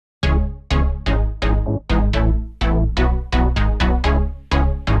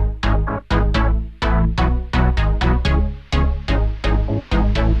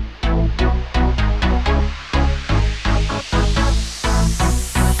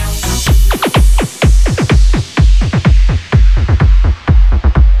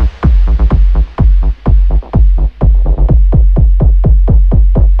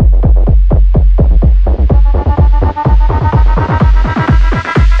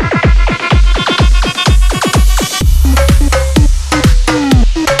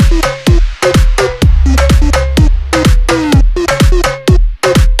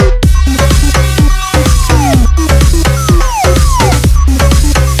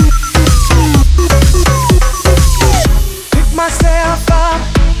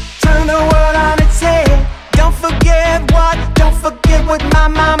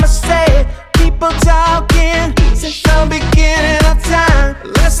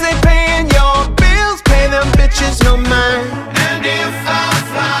Since they paying your bills, pay them bitches no mind. And if I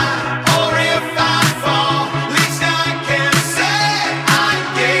fly, or if I fall, at least I can say I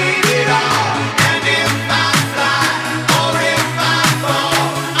gave it all. And if I fly, or if I fall,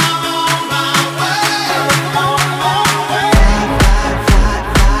 I'm on my way. On my way. Fly, fly,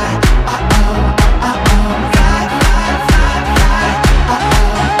 fly, uh-oh, uh-oh. Fly, fly, fly, fly, uh-oh,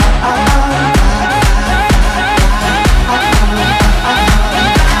 uh-oh.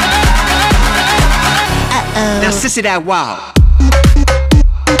 Now Sissy that wild.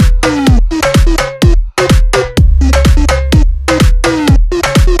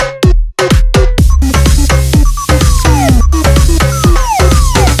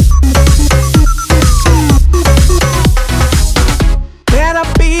 Better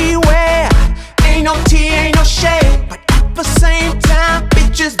beware, ain't no tea, ain't no shade, but at the same time,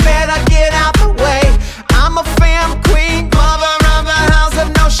 bitches better get out the way. I'm a femme queen, mother of the house of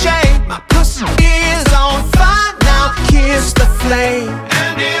no shame. My pussy is on fire, now kiss the flame.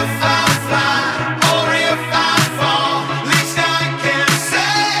 And if I fly, or if I fall, at least I can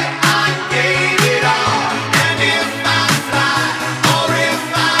say I gave it all. And if I fly, or if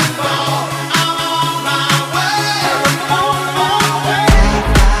I fall, I'm on my way. On my way.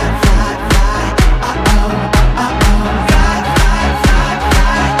 Fly, fly, fly, uh-oh, uh-oh. Fly, fly, fly,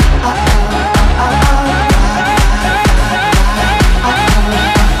 fly, uh-oh, uh-oh.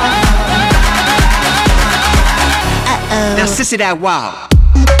 Now Sissy that wild.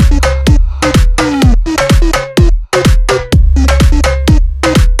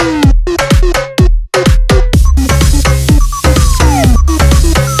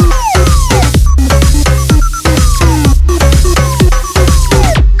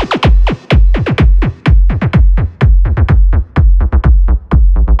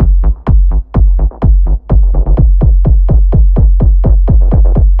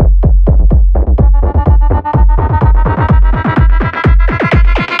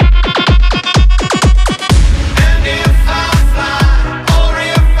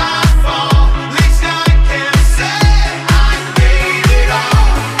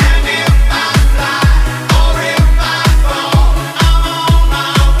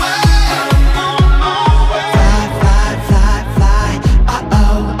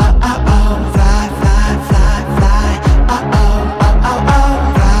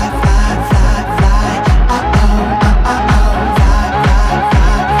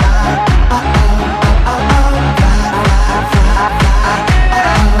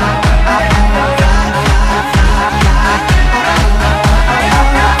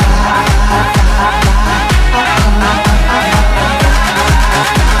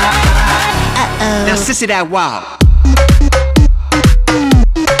 Sissy that wild.